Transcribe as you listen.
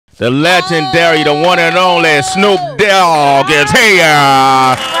The legendary, the one and only Snoop Dogg is here.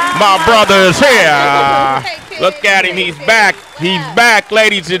 My brother is here. Look at him. He's back. He's back,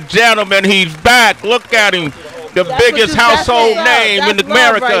 ladies and gentlemen. He's back. Look at him. The biggest household name in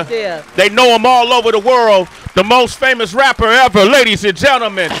America. Right, they know him all over the world. The most famous rapper ever, ladies and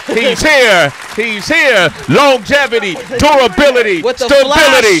gentlemen. He's here. He's here. Longevity, durability,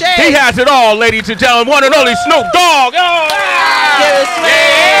 stability. He has it all, ladies and gentlemen. One and only Snoop Dogg. Oh,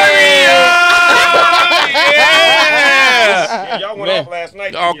 y'all went off last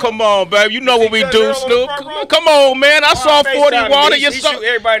night. Oh, come on, baby. You know what we do, Snoop. Come on, man. I saw 40 Water. He shoot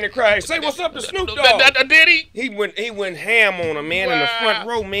everybody in the crowd. Say what's up to Snoop Dogg. Did he? He went ham on him, man, in the front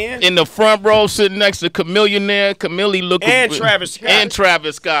row, man. In the front row, sitting next to Camille looking. And Travis Scott. And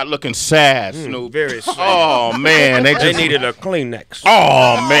Travis Scott looking sad, Snoop. Very sad. Oh, man. They needed a Kleenex.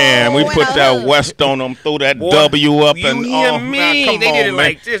 Oh, man. We put that West on them, threw that W up. And hear me? They did it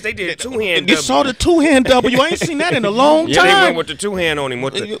like this. They did a two-hand W. You saw the two-hand W. I ain't seen that in a long time. Yeah, they went with the two-hand on him.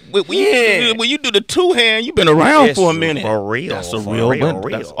 When you do the two-hand, you've been around for a minute. For real. That's a real.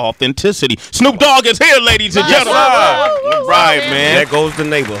 That's authenticity. Snoop Dogg is here, ladies and gentlemen. Right, man. There goes the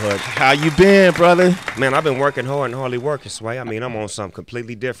neighborhood. How you been, brother? Man, I've been working hard and hardly working, Sway. I mean, I'm on something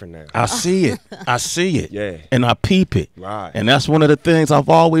completely different now. I see it. I see it. Yeah. And I peep it. Right. And that's one of the things I've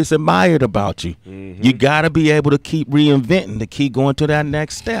always admired about you. You got to be able to keep reinventing, to keep going to that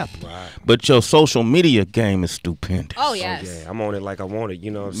next step. Right. But your social media game is stupendous. Oh, yes. Yeah, I'm on it like I want it, you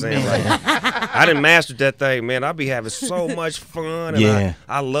know what I'm saying? Like, I done mastered that thing, man. I be having so much fun. And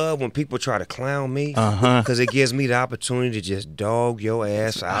I love when people try to clown me because it gives me the opportunity to just dog your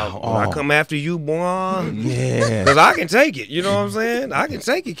ass out. When I come after you, boy. Yeah. Because I can take it, you know what I'm saying? I can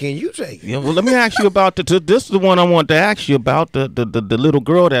take it. Can you take it? Yeah, well, let me ask you about this is the one I want to ask you about, the little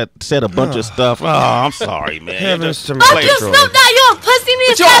girl that said a bunch of stuff. Oh, I'm sorry, man. Heavens to me. Fuck you, Snoop Dogg. You a pussy.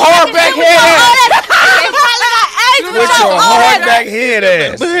 With your hardback head ass. With your hardback head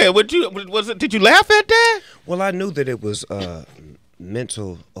ass. Man, did you laugh at that? Well, I knew that it was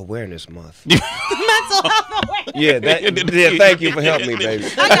Mental Awareness Month. Mental health awareness. Yeah, thank you for helping me, baby.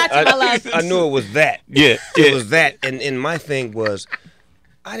 I got you, my love. I knew it was that. Yeah. It was that. And my thing was,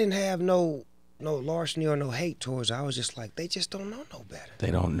 I didn't have no larceny or no hate towards her. I was just like, they just don't know no better.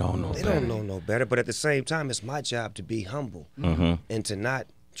 They don't know no better. They don't know no better. But at the same time, it's my job to be humble and to not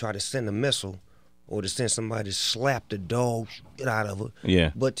try to send a missile or to send somebody to slap the dog shit out of her.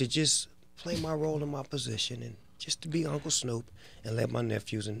 Yeah. But to just play my role in my position and just to be Uncle Snoop and let my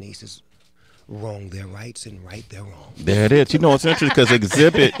nephews and nieces wrong their rights and right their wrong. There it is. You know, it's interesting because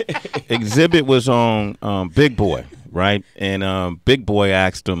Exhibit was on Big Boy, right? And Big Boy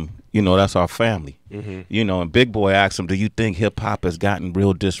asked him, you know, that's our family. You know, and Big Boy asked him, do you think hip-hop has gotten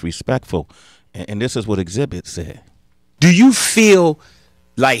real disrespectful? And this is what Exhibit said. Do you feel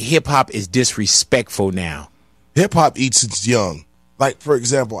like hip-hop is disrespectful now? Hip-hop eats its young. Like, for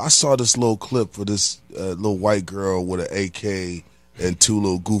example, I saw this little clip for this little white girl with an AK and two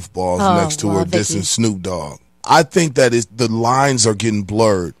little goofballs next to her dissing Snoop Dogg. I think that the lines are getting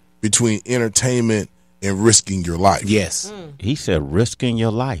blurred between entertainment and risking your life. Yes. He said risking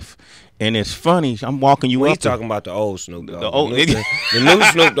your life. And it's funny, I'm walking you He's up. talking about the old Snoop Dogg. The new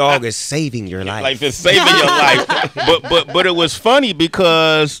Snoop Dogg is saving your life. Like it's saving your life. But it was funny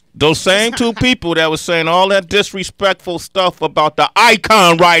because those same two people that was saying all that disrespectful stuff about the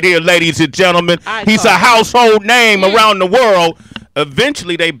icon right here, ladies and gentlemen. He's a household name around the world.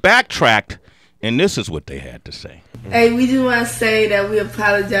 Eventually they backtracked, and this is what they had to say. Hey, we just want to say that we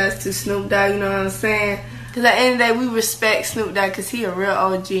apologize to Snoop Dogg, you know what I'm saying? Because at the end of the day, we respect Snoop Dogg because he a real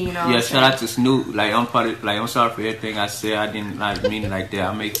OG, you know what I'm saying? Shout out to Snoop. Like, I'm sorry for everything I said. I didn't mean it like that.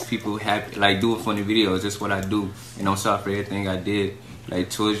 I make people happy, like, doing funny videos. That's what I do. And I'm sorry for everything I did, like,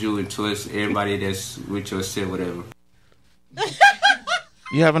 towards you and towards everybody that's with your shit, whatever.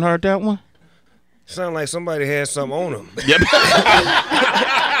 You haven't heard that one? Sound like somebody had something on him. Yep.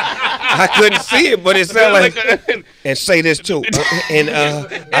 I couldn't see it, but it sounded like. And say this too.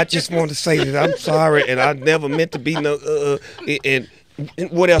 I just want to say that I'm sorry, and I never meant to be no. And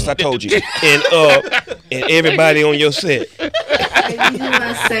what else I told you? And everybody on your set. We just want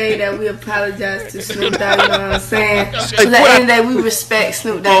to say that we apologize to Snoop Dogg, you know what I'm saying? Because at the end of the day, we respect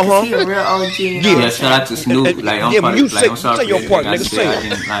Snoop Dogg because he a real OG, you know shout out to Snoop. Like, I'm sorry say your part, nigga. Say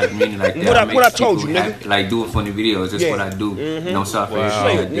I didn't mean it like that. What I told you, nigga. Like, doing funny videos. That's what I do. And I'm sorry for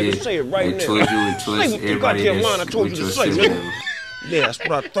everything I did. Say it right now. Towards you and towards everybody that's with your shit, whatever. Yeah, that's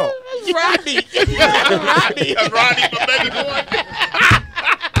what I thought. Rodney. Rodney, my baby boy.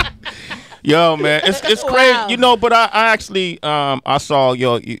 Yo, man, it's crazy, you know. But I actually I saw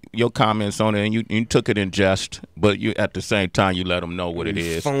your comments on it, and you took it in jest, but you at the same time you let them know what it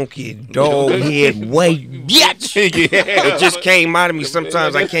is. Funky dog head way, bitch. It just came out of me.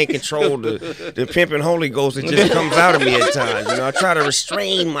 Sometimes I can't control the pimping Holy Ghost. It just comes out of me at times. You know, I try to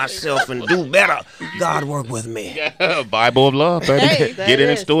restrain myself and do better. God work with me. Yeah, Bible of love, baby. Hey, get it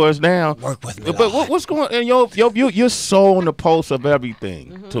in stores now. Work with me. But what's going on? You're so on the pulse of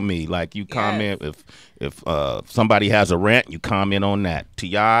everything to me. Like you comment if somebody has a rant, you comment on that.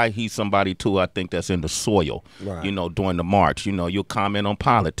 T.I., he's somebody too. I think that's in the soil. Right. You know, during the march. You know, you'll comment on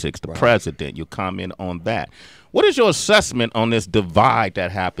politics, the president. You comment on that. What is your assessment on this divide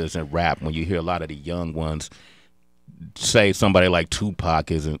that happens in rap when you hear a lot of the young ones say somebody like Tupac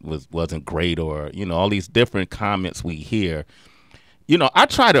wasn't great, or you know all these different comments we hear? You know, I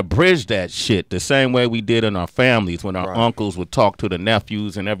try to bridge that shit the same way we did in our families when our uncles would talk to the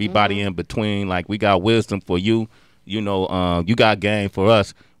nephews and everybody in between. Like, we got wisdom for you, you know, you got game for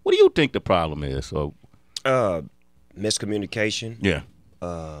us. What do you think the problem is? So, miscommunication. Yeah.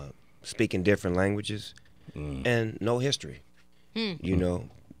 Speaking different languages and no history. You know,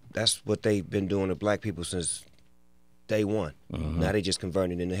 that's what they've been doing to black people since day one. Now they just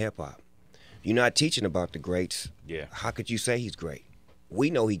converted into hip hop. You're not teaching about the greats. Yeah. How could you say he's great? We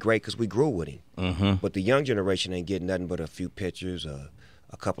know he's great because we grew with him. But the young generation ain't getting nothing but a few pictures, a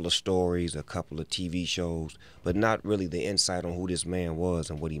couple of stories, a couple of TV shows, but not really the insight on who this man was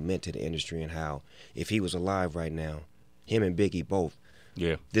and what he meant to the industry, and how, if he was alive right now, him and Biggie both,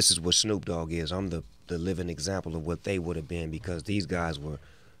 this is what Snoop Dogg is. I'm the living example of what they would have been, because these guys were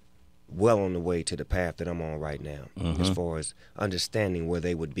well on the way to the path that I'm on right now, as far as understanding where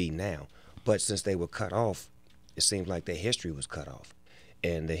they would be now. But since they were cut off, it seems like their history was cut off.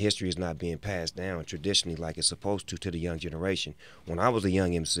 And the history is not being passed down traditionally like it's supposed to the young generation. When I was a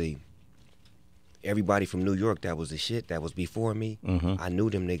young MC, everybody from New York that was the shit that was before me, I knew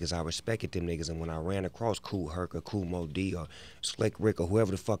them niggas, I respected them niggas, and when I ran across Kool Herc or Kool Mo D or Slick Rick or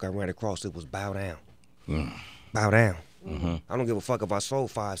whoever the fuck I ran across, it was bow down. Bow down. I don't give a fuck if I sold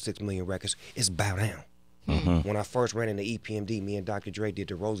 5-6 million records, it's bow down. When I first ran into EPMD, me and Dr. Dre did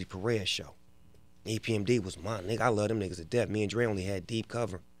the Rosie Perez show. EPMD was mine, nigga. I love them niggas to death. Me and Dre only had deep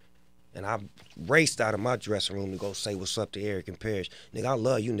cover. And I raced out of my dressing room to go say what's up to Eric and Parrish. Nigga, I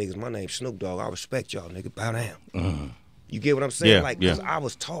love you niggas. My name's Snoop Dogg. I respect y'all, nigga. Bow down. You get what I'm saying? Because I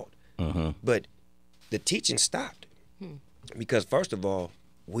was taught. But the teaching stopped. Because first of all,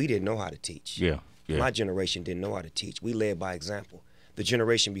 we didn't know how to teach. My generation didn't know how to teach. We led by example. The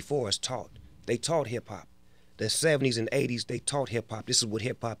generation before us taught. They taught hip-hop. The 70s and 80s, they taught hip-hop. This is what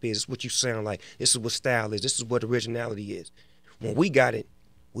hip-hop is. This is what you sound like. This is what style is. This is what originality is. When we got it,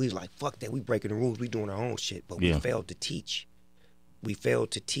 we was like, fuck that. We breaking the rules. We doing our own shit. But we failed to teach. We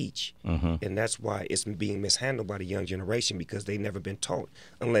failed to teach. And that's why it's being mishandled by the young generation, because they never been taught.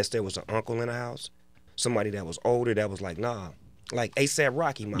 Unless there was an uncle in the house, somebody that was older that was like, nah. Like A$AP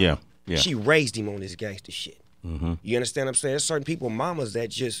Rocky mama. She raised him on this gangster shit. You understand what I'm saying? There's certain people, mamas, that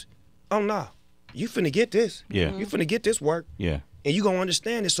just, oh, nah. You finna get this. You finna get this work. And you gonna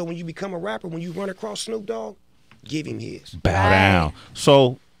understand it. So when you become a rapper, when you run across Snoop Dogg, give him his. Bow down.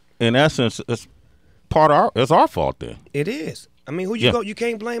 So in essence, it's it's our fault then. It is. I mean, who you go? You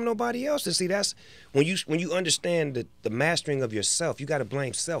can't blame nobody else. And see, that's when you understand the mastering of yourself. You got to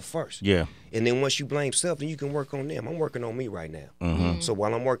blame self first. And then once you blame self, then you can work on them. I'm working on me right now. So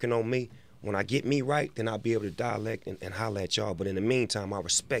while I'm working on me, when I get me right, then I'll be able to dialect and holler at y'all. But in the meantime, I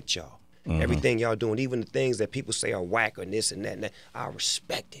respect y'all. Everything y'all doing, even the things that people say are whack or this and that, I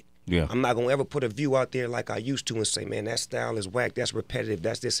respect it. I'm not gonna ever put a view out there like I used to and say, man, that style is whack, that's repetitive,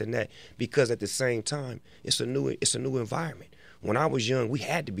 that's this and that. Because at the same time, it's a new environment. When I was young, we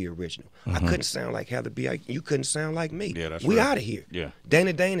had to be original. I couldn't sound like Heather B. You couldn't sound like me. We out of here.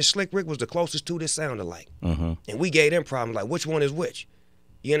 Dana Dane and Slick Rick was the closest two that sounded like. And we gave them problems like, which one is which?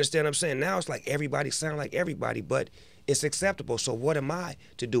 You understand what I'm saying? Now it's like everybody sound like everybody, but it's acceptable. So what am I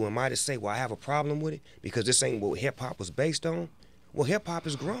to do? Am I to say, well, I have a problem with it because this ain't what hip-hop was based on? Well, hip-hop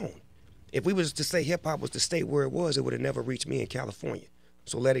has grown. If we was to say hip-hop was to stay where it was, it would have never reached me in California.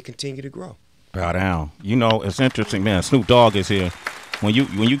 So let it continue to grow. Bow down. You know, it's interesting, man. Snoop Dogg is here. When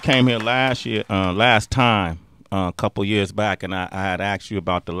you came here last time, a couple years back, and I had asked you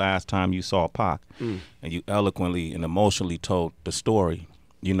about the last time you saw Pac, and you eloquently and emotionally told the story,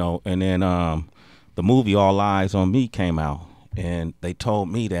 you know, and then the movie All Eyes on Me came out, and they told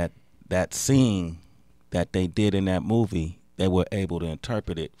me that scene that they did in that movie, they were able to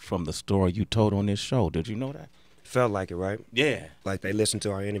interpret it from the story you told on this show. Did you know that? Felt like it, right? Yeah. Like they listened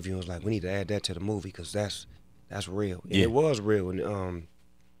to our interview and was like, we need to add that to the movie because that's real. And it was real. And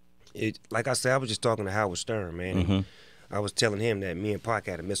like I said, I was just talking to Howard Stern, man. I was telling him that me and Pac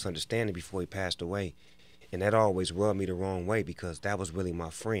had a misunderstanding before he passed away. And that always rubbed me the wrong way because that was really my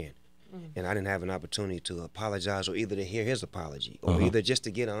friend. And I didn't have an opportunity to apologize or either to hear his apology or either just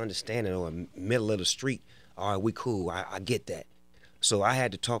to get an understanding or a middle of the street. All right, we cool. I get that. So I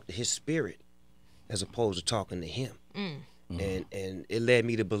had to talk to his spirit as opposed to talking to him. And it led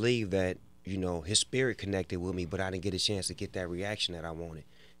me to believe that, you know, his spirit connected with me, but I didn't get a chance to get that reaction that I wanted.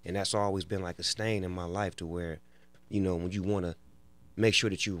 And that's always been like a stain in my life to where, you know, when you want to make sure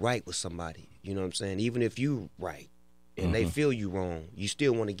that you're right with somebody, you know what I'm saying? Even if you right and they feel you wrong, you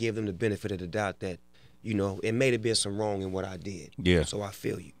still want to give them the benefit of the doubt that, you know, it may have been some wrong in what I did. Yeah. So I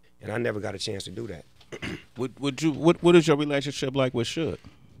feel you. And I never got a chance to do that. What is your relationship like with Suge?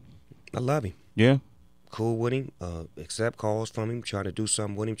 I love him. Yeah. Cool with him, accept calls from him, trying to do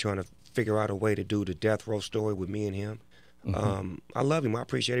something with him, trying to figure out a way to do the death row story with me and him. I love him. I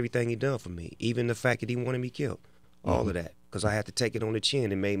appreciate everything he done for me, even the fact that he wanted me killed. All of that, because I had to take it on the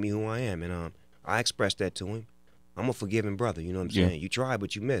chin and made me who I am. And I expressed that to him. I'm a forgiving brother, you know what I'm saying? You try,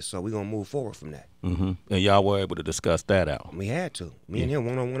 but you miss, so we're going to move forward from that. And y'all were able to discuss that out? We had to. Me and him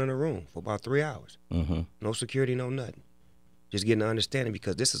one-on-one in a room for about 3 hours. No security, no nothing. Just getting an understanding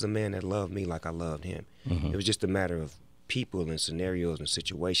because this is a man that loved me like I loved him. It was just a matter of people and scenarios and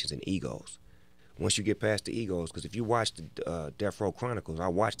situations and egos. Once you get past the egos, because if you watch the Death Row Chronicles, I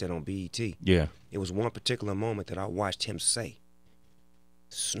watched that on BET. Yeah. It was one particular moment that I watched him say,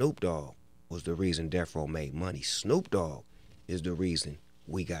 Snoop Dogg was the reason Death Row made money. Snoop Dogg is the reason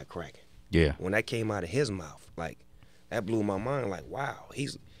we got cracking. Yeah. When that came out of his mouth, like, that blew my mind. Like, wow,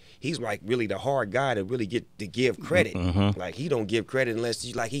 he's like really the hard guy to really get to give credit. Like, he don't give credit unless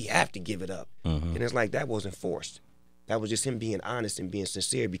he have to give it up. And it's like that wasn't forced. That was just him being honest and being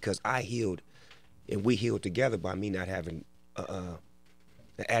sincere because I healed and we healed together by me not having an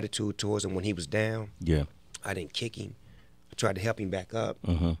attitude towards him when he was down. Yeah. I didn't kick him. I tried to help him back up.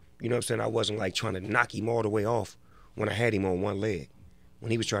 You know what I'm saying? I wasn't like trying to knock him all the way off when I had him on one leg. When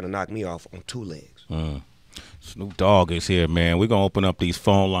he was trying to knock me off on 2 legs. Snoop Dogg is here, man. We're going to open up these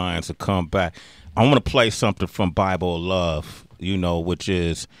phone lines and come back. I want to play something from Bible of Love, you know, which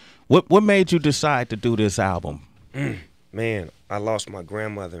is, what made you decide to do this album? Man, I lost my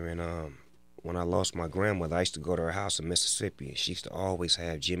grandmother, and when I lost my grandmother, I used to go to her house in Mississippi, and she used to always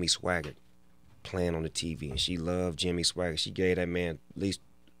have Jimmy Swaggart playing on the TV, and she loved Jimmy Swaggart. She gave that man at least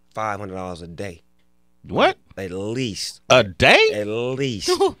 $500 a day. What? At least. A day? At least.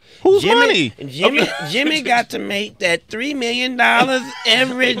 Whose money? Jimmy got to make that $3 million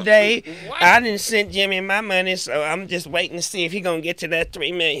every day. I didn't send Jimmy my money, so I'm just waiting to see if he gonna get to that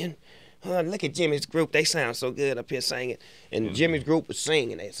 $3 million. Look at Jimmy's group. They sound so good up here singing. And Jimmy's group was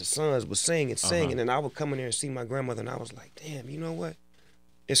singing. His sons was singing. And I would come in there and see my grandmother, and I was like, damn, you know what?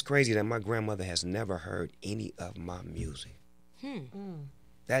 It's crazy that my grandmother has never heard any of my music.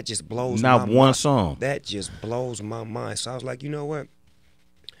 That just blows my mind. Not one song. That just blows my mind. So I was like, you know what?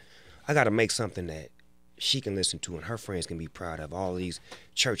 I got to make something that she can listen to and her friends can be proud of. All of these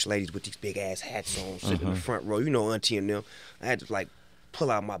church ladies with these big-ass hats on sitting in the front row. You know, auntie and them. I had to, like,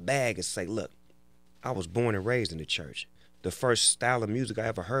 pull out my bag and say, look, I was born and raised in the church. The first style of music I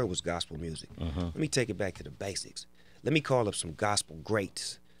ever heard was gospel music. Let me take it back to the basics. Let me call up some gospel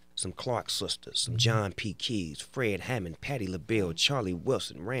greats. Some Clark sisters, some John P. Keys, Fred Hammond, Patti LaBelle, Charlie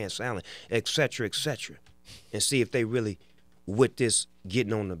Wilson, Rance Allen, etc., and see if they really, with this,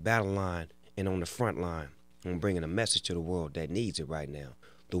 getting on the battle line and on the front line and bringing a message to the world that needs it right now.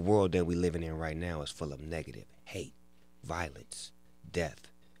 The world that we're living in right now is full of negative, hate, violence, death.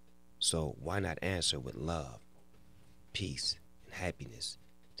 So why not answer with love, peace, and happiness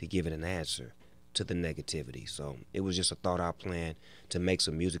to give it an answer to the negativity? So it was just a thought out plan to make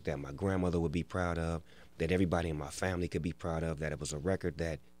some music that my grandmother would be proud of, that everybody in my family could be proud of, that it was a record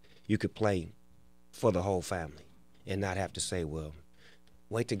that you could play for the whole family and not have to say, well,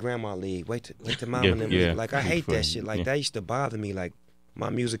 wait till grandma leave, wait till mama and them leave. Like, I hate that shit. Like, that used to bother me. Like, my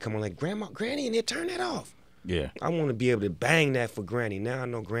music come on like, granny in there, turn that off. Yeah. I want to be able to bang that for granny. Now I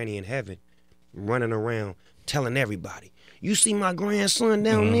know granny in heaven running around telling everybody, you see my grandson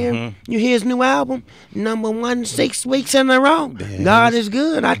down there? You hear his new album? #1 6 weeks in a row. God is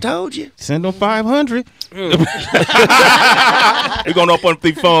good, I told you. Send them 500. We're going to open up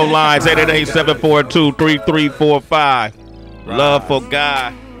the phone lines, 888-742-3345. Love for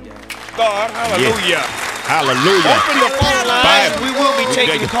God. God, hallelujah. Hallelujah. Open the phone lines. We will be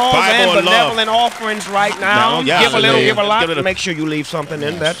taking calls and benevolent offerings right now. Give a little, give a lot. Make sure you leave something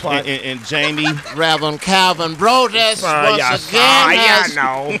in that part. And Jamie. Reverend Calvin Broadus once again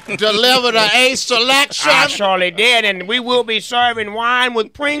has delivered a selection. I surely did, and we will be serving wine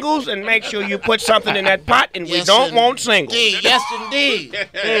with Pringles, and make sure you put something in that pot, and we don't want singles. Yes, indeed.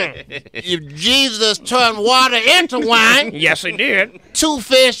 If Jesus turned water into wine. Yes, he did. 2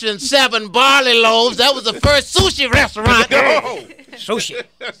 fish and 7 barley loaves. That was the first sushi restaurant. Sushi.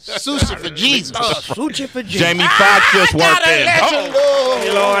 Sushi for Jesus. Sushi for Jesus. Jamie Foxx just walked in.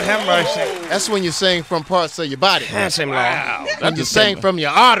 Lord have mercy. That's when you sing from parts of your body. Handsome Lord. Wow. And you sing from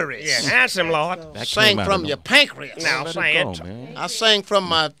your arteries. Yeah, handsome Lord. Sing from your pancreas. Now say it. I sang from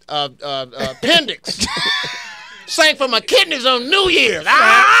my appendix. Sang from my kidneys on New Year's.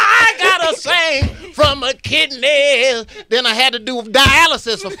 I gotta sing from my kidneys. Then I had to do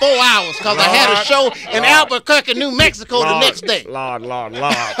dialysis for 4 hours because I had a show in Albuquerque, New Mexico the next day. Lord.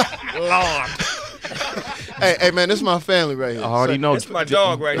 Hey, man, this is my family right here. I already know. It's my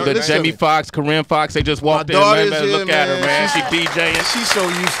dog right here. Jamie Foxx, Corinne Foxx, they just walked in. Man, look at her, man. She DJing. She's so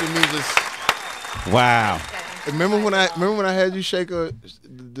used to me just. Wow. Remember when I had you shake her,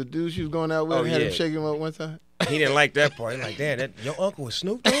 the dude she was going out with? Oh, I had yeah. him shake him up one time. He didn't like that part. He like, Dad, your uncle was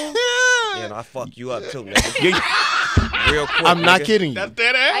Snoop Dogg? Yeah, no, I fuck you up too, nigga. Real quick. I'm not kidding you. I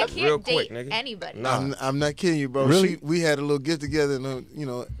can't Real date quick, nigga. anybody. Nah. I'm not kidding you, bro. Really? We had a little get together, and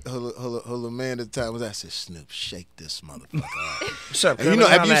her little man at the time was. I said, Snoop, shake this motherfucker up. What's up, And cuz? you know,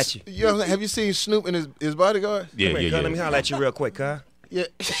 Let me holler at you. have you seen Snoop and his bodyguard? Yeah, Come here, yeah, cuz, let me yeah. holler at you real quick, cuz. Yeah,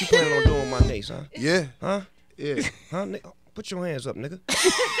 What you planning on doing with my niece, huh? yeah, Huh? yeah. Huh, nigga? Put your hands up, nigga.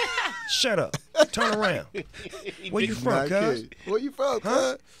 Shut up. Turn around. Where you from, Not cuz? kidding. Where you from,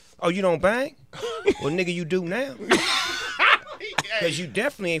 Huh? cuz? Oh, you don't bang? Well, nigga, you do now. Because you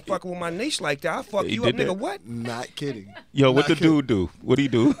definitely ain't fucking with my niece like that. I'll fuck He you up, did nigga. that. What? Not kidding. Yo, what Not the dude do? What'd he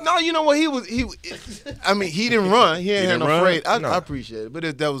do? No, you know what? I mean, he didn't run. He ain't had didn't no run? afraid. I No. appreciate it, but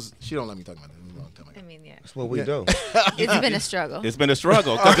she don't let me talk about that. I mean, yeah. That's what we do. It's been a struggle. It's been a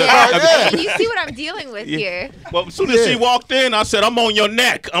struggle. And you see what I'm dealing with here. Well, as soon as she walked in, I said, I'm on your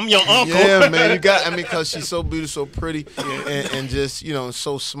neck. I'm your uncle. Yeah, man, because she's so beautiful, so pretty, and just, you know,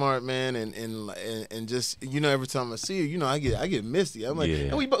 so smart, man, and just, you know, every time I see her, you know, I get misty. I'm like,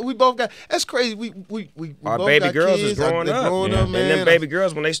 and we both got, that's crazy. We Our both baby got girls kids. is growing They're up. growing up, man. And then baby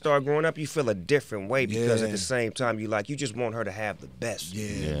girls, when they start growing up, you feel a different way because Yeah. at the same time, you just want her to have the best.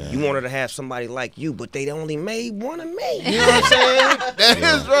 Yeah. You want her to have somebody like you, but they only made one of me. You know what I'm saying? That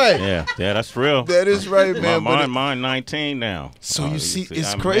is right. Yeah, that's real. That is right, man. Mine 19 now. So you see,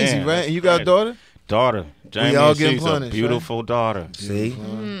 it's I'm crazy, man, right? And you got a daughter? Daughter. Jamie, all getting she's punished, a beautiful daughter. See?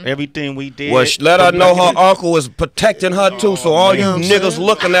 Everything we did. Well, let her know her uncle is protecting her too, so all you niggas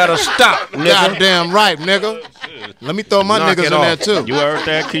looking at her, stop, nigga. Goddamn right, nigga. Let me throw my Knock niggas it in there, off. too. You heard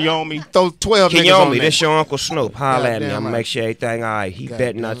that, Kiyomi? Throw 12 niggas on Kiyomi, there. this your Uncle Snoop. Holla at me. Goddamn I'm right. make sure everything all right. He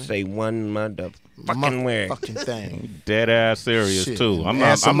better not Goddamn. say one motherfucking word. Fucking thing. Dead ass serious, Shit. too.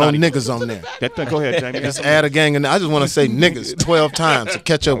 Add some more niggas on there. Go ahead, Jamie. Just add a gang in there. I just want to say niggas 12 times to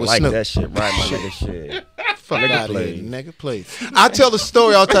catch up with Like Snoop. that shit, right, my nigga shit. Fuck out of here, nigga, please. I tell the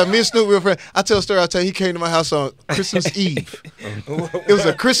story all the time. Me and Snoop, real friend. I tell the story all the time. He came to my house on Christmas Eve. It was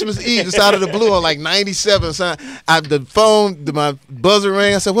a Christmas Eve, just out of the blue on like 97. So my buzzer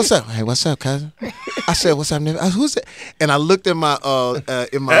rang. I said, "What's up?" Hey, what's up, cousin? I said, "What's up, nigga?" Who's that? And I looked at my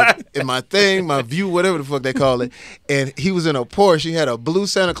in my thing, my view, whatever the fuck they call it. And he was in a Porsche. He had a blue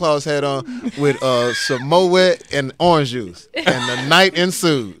Santa Claus hat on with some Moet and orange juice. And the night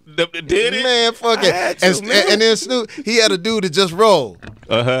ensued. Did it? Man, fuck it. And then Snoop, he had a dude that just rolled.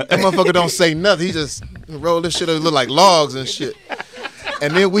 That motherfucker don't say nothing. He just rolled this shit up. It look like logs and shit.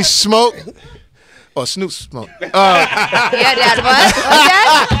 And then we smoked. Or Snoop smoked. Yeah, Dad,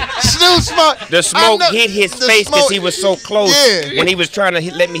 what? Snoop smoked. The smoke hit his face because he was so close. Yeah. When he was trying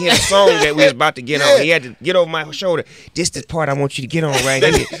to let me hear the song that we was about to get on, he had to get over my shoulder. This is the part I want you to get on right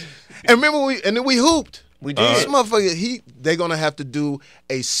here. And remember, then we hooped. We did. This motherfucker, they're gonna have to do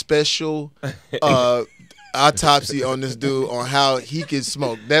a special autopsy on this dude on how he can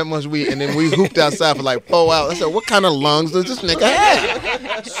smoke that much weed, and then we hooped outside for like 4 hours. I said, "What kind of lungs does this nigga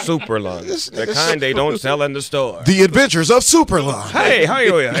have?" Super lungs, the kind they don't sell in the store. The Adventures of Super Lung. Hey.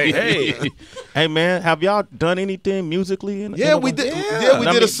 Hey, man, have y'all done anything musically? Yeah, we did. Yeah, we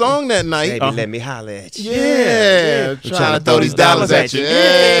did a song that night. Baby, let me holler at you. Yeah, trying to throw these dollars at you.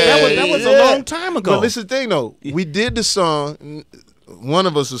 That was a long time ago. But listen, the thing though, we did the song. One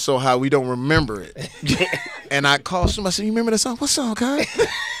of us was so high we don't remember it. And I called somebody. I said, "You remember that song? What song, guy?"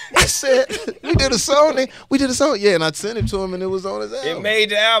 I said, we did a song. Yeah, and I sent it to him, and it was on his album. It made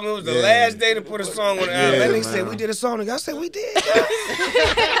the album. It was the last day to put a song on the album. That nigga said, we did a song. I said, we did.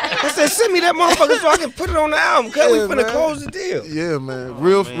 I said, send me that motherfucker so I can put it on the album, cuz we finna close the deal. Yeah, man.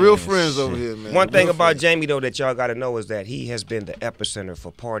 Real friends over here, man. One thing about Jamie, though, that y'all got to know is that he has been the epicenter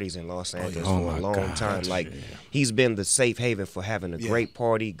for parties in Los Angeles for a long time. Like, he's been the safe haven for having a great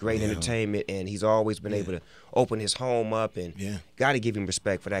party, great entertainment, and he's always been able to open his home up, and got to give him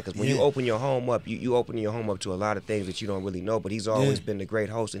respect for that, because when you open your home up, you open your home up to a lot of things that you don't really know, but he's always been the great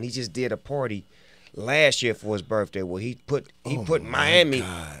host, and he just did a party last year for his birthday where he put Miami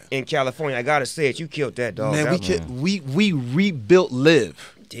in California. I gotta say it, you killed that dog. Man, we rebuilt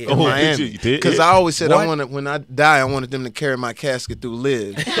Live. Yeah. In Miami, because I always said when I die, I wanted them to carry my casket through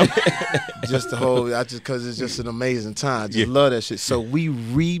Live. Because it's just an amazing time. I just love that shit. So we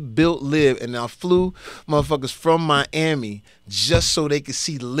rebuilt Live, and I flew motherfuckers from Miami just so they could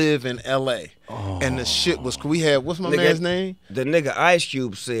see Live in L.A. And the shit was cool. We had, what's my man's name? The nigga Ice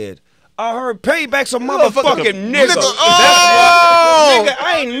Cube said, I heard Payback's a motherfucking nigga. Nigga,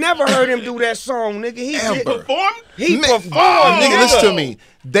 I ain't never heard him do that song, nigga. He performed? He performed, nigga. Listen to me.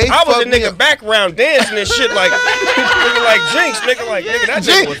 I was a nigga background dancing and shit like Jinx, nigga, like nigga. That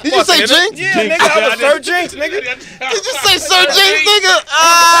nigga was Did you say Jinx? Yeah, nigga, I was Sir Jinx, nigga. Did you say Sir Jinx, nigga?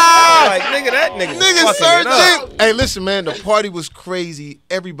 Like nigga, that nigga Sir Jinx. Hey, listen, man, the party was crazy.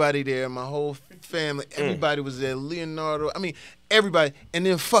 Everybody there, my whole family, everybody was there. Leonardo, I mean, everybody. And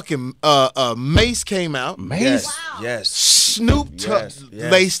then fucking Mace came out. Mace? Yes. Snoop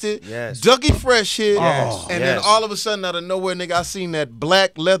laced it. Yes. Dougie Fresh hit. Yes. And then all of a sudden, out of nowhere, nigga, I seen that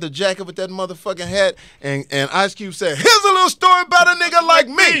black leather jacket with that motherfucking hat. And Ice Cube said, here's a little story about a nigga like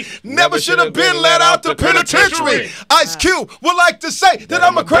me. Never should have been let out the penitentiary. Ice Cube would like to say that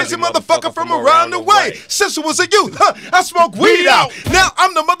I'm a crazy motherfucker from around the way. Since I was a youth, I smoked weed out. Now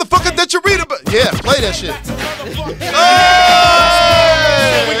I'm the motherfucker that you read about. Yeah, play that shit.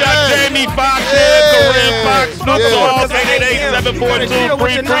 We got Jamie Foxx here, Corinne Fox, Snoop Dogg,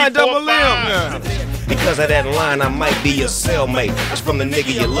 887-42-3345. Because of that line, I might be your cellmate. It's from the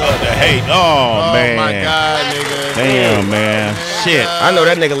nigga you love to hate. Oh, man. Oh, my God, nigga. Damn, man. Shit. I know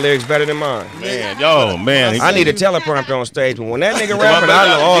that nigga lyrics better than mine. Man, yo, man. I need a teleprompter on stage, but when that nigga rapping, I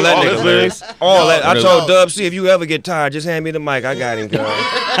know all that nigga lyrics. All that. I told Dub C, if you ever get tired, just hand me the mic. I got him, girl.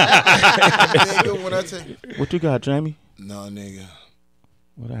 What you got, Jamie? No, nigga.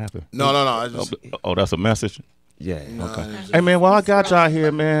 What happened? No. I just... Oh, that's a message? Yeah. Okay. Hey, man, while I got y'all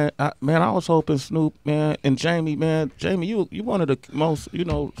here, man, I was hoping Snoop, man, and Jamie, man. Jamie, you one of the most,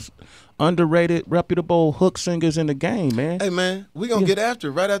 underrated, reputable hook singers in the game, man. Hey, man, we gonna get after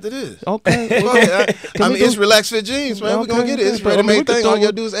it right after this. Okay. It's Relax Fit Jeans, man. We gonna get it. It's ready-made thing. All you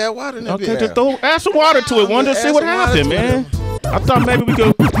gotta do is add water in that bitch. Okay, add some water to it. One to see what happened, man. I thought maybe we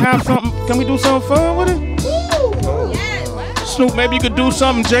could have something. Can we do something fun with it? Snoop, maybe you could do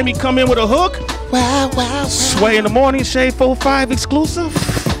something. Jamie, come in with a hook. Wow. Sway in the morning, Shade 45 exclusive.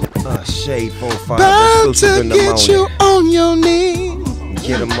 Shade 45 Bound exclusive in the morning. To get you on your knees.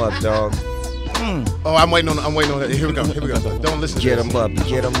 Get him up, dog. Oh, I'm waiting on that. Here we go. Don't listen to Get him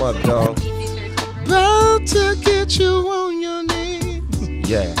up, dog. Bound to get you on your knees.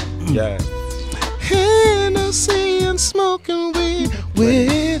 Yeah. Hennessy and smoking weed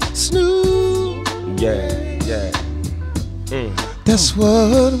with Snoop. Yeah. That's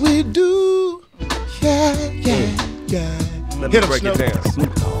what we do. Yeah. Let me break it down.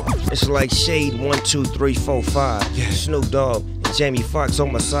 It's like Shade 1, 2, 3, 4, 5. Snoop Dogg and Jamie Foxx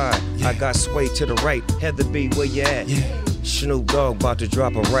on my side. I got Sway to the right. Heather B, where you at? Snoop Dogg about to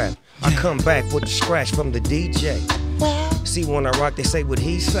drop a rap. I come back with the scratch from the DJ. See, when I rock, they say what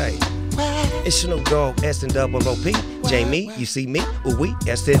he say. It's Snoop Dogg, S-N-double-O-P. Jamie, you see me? Ooh, we,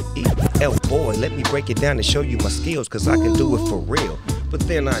 S-N-E-L. Boy, let me break it down and show you my skills, cause I can do it for real. But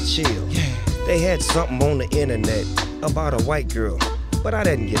they're not chill. They had something on the internet about a white girl, but I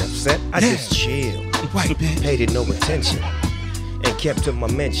didn't get upset. I just chilled. Paid it no attention and kept to my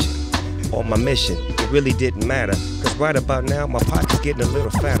mention or my mission. It really didn't matter, cause right about now my pocket's getting a little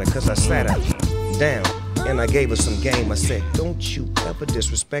fatter, cause I sat her down and I gave her some game. I said, don't you ever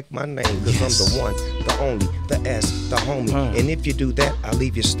disrespect my name, cause I'm the one, the only, the S, the homie. And if you do that, I'll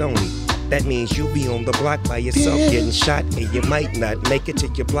leave you stony. That means you'll be on the block by yourself getting shot, and you might not make it to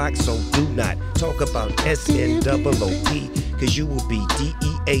your block, so do not talk about S-N-double-O-P, cause you will be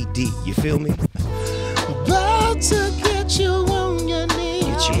D-E-A-D, you feel me? About to get you on your knees.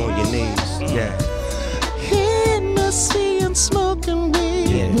 Get you on your knees, yeah. Hennessy and smoking weed.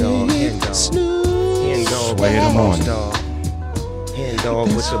 Hen dog with the boss dog. Hen dog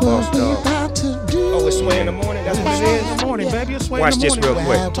with the boss dog. Oh, it's Sway in the morning? That's what it is? In the morning, baby. It's Sway Watch in the this morning.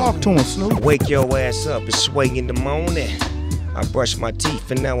 real quick. Talk to him, Snoop. Wake your ass up, it's Sway in the morning. I brushed my teeth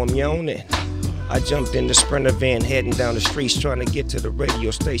and now I'm yawning. I jumped in the Sprinter van heading down the streets trying to get to the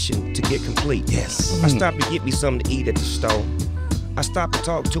radio station to get complete. Yes. I stopped to get me something to eat at the store. I stopped to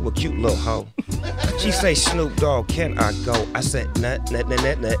talk to a cute little hoe. She say, Snoop Dogg, can I go? I said, no.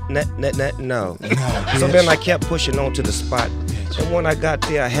 So then I kept pushing on to the spot. And when I got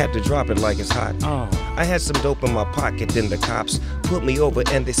there, I had to drop it like it's hot. I had some dope in my pocket, then the cops put me over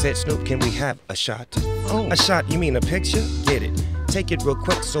and they said, Snoop, can we have a shot? A shot, you mean a picture? Get it. Take it real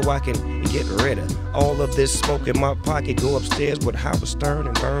quick so I can get rid of all of this smoke in my pocket. Go upstairs with Howard Stern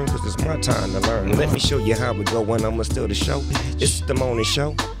and burn, cause it's my time to learn. Let me show you how we go when I'ma steal the show. It's the morning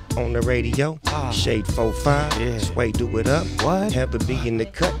show on the radio. Shade 4-5, Sway do it up. What? Have the B in the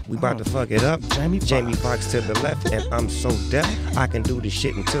cut, we about to fuck it up. Jamie Foxx to the left, and I'm so deaf. I can do this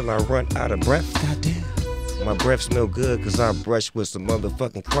shit until I run out of breath. Goddamn. My breath smell good cause I brushed with some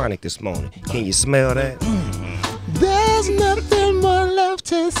motherfucking chronic this morning. Can you smell that? There's nothing more left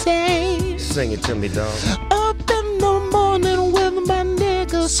to say. Sing it to me, dog. Up in the morning with my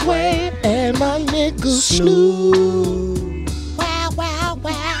nigga Sway and my nigga Snoop. Wow, wow,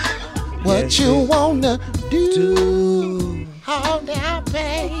 wow. What you wanna do? Hold down,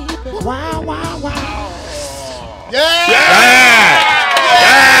 baby. Wow, wow, wow. Yeah!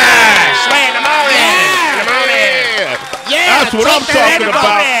 Sway in the morning. That's what I'm talking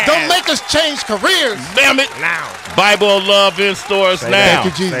about. Don't make us change careers. Damn it. Now. Bible of Love in stores now. Thank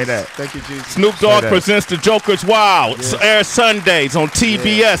you, Jesus. Say that. Thank you, Jesus. Snoop Dogg presents The Joker's Wild. Airs Sundays on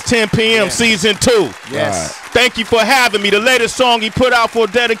TBS, 10 p.m. Season 2. Yes. Thank you for having me. The latest song he put out for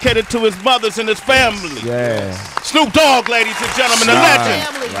dedicated to his mothers and his family. Yeah. Snoop Dogg, ladies and gentlemen, the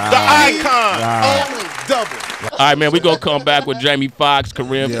legend, the icon. Family double. All right, man, we're going to come back with Jamie Foxx,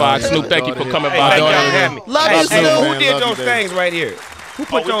 Corinne Foxx. Snoop, thank you for coming by. Thank y'all for having me. Love you, Hey, Snoop. who did those you, things right here? Who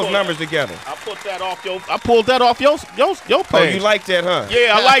put those numbers together? I pulled that off your Oh, page. you like that, huh?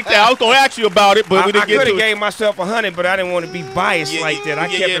 Yeah, I like that. I was going to ask you about it, but we didn't I get could to have it. gave myself 100, but I didn't want to be biased like that. I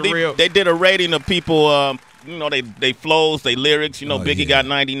kept it real. They did a rating of people, they flows, they lyrics. Biggie got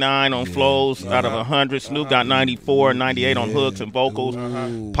 99 on flows out of 100. Snoop got 94, 98 on hooks and vocals.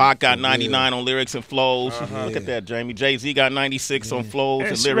 Pac got 99 on lyrics and flows. Look at that, Jamie. Jay-Z got 96 on flows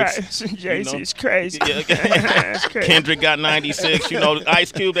and lyrics. Jay-Z is crazy. That's crazy. Kendrick got 96.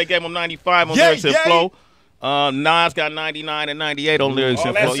 Ice Cube, they gave him 95 on lyrics and flow. Nas got 99 and 98 on lyrics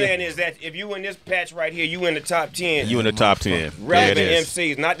and flow. All that's saying is that if you in this patch right here, you in the top 10. You in the top 10. Relevant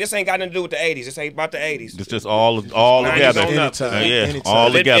MCs. This ain't got nothing to do with the 80s. This ain't about the 80s. It's just all together.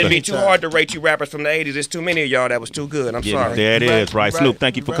 All together. It'd be too hard to rate you rappers from the 80s. There's too many of y'all that was too good. I'm sorry. There it is. Right. Snoop,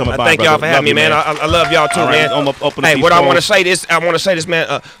 thank you for coming by. Thank y'all for having me, man. I love y'all too, man. Hey, what I want to say this,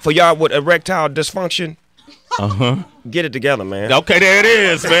 man, for y'all with erectile dysfunction, get it together, man. Okay, there it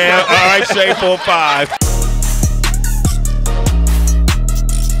is, man. All right, Shade 4-5.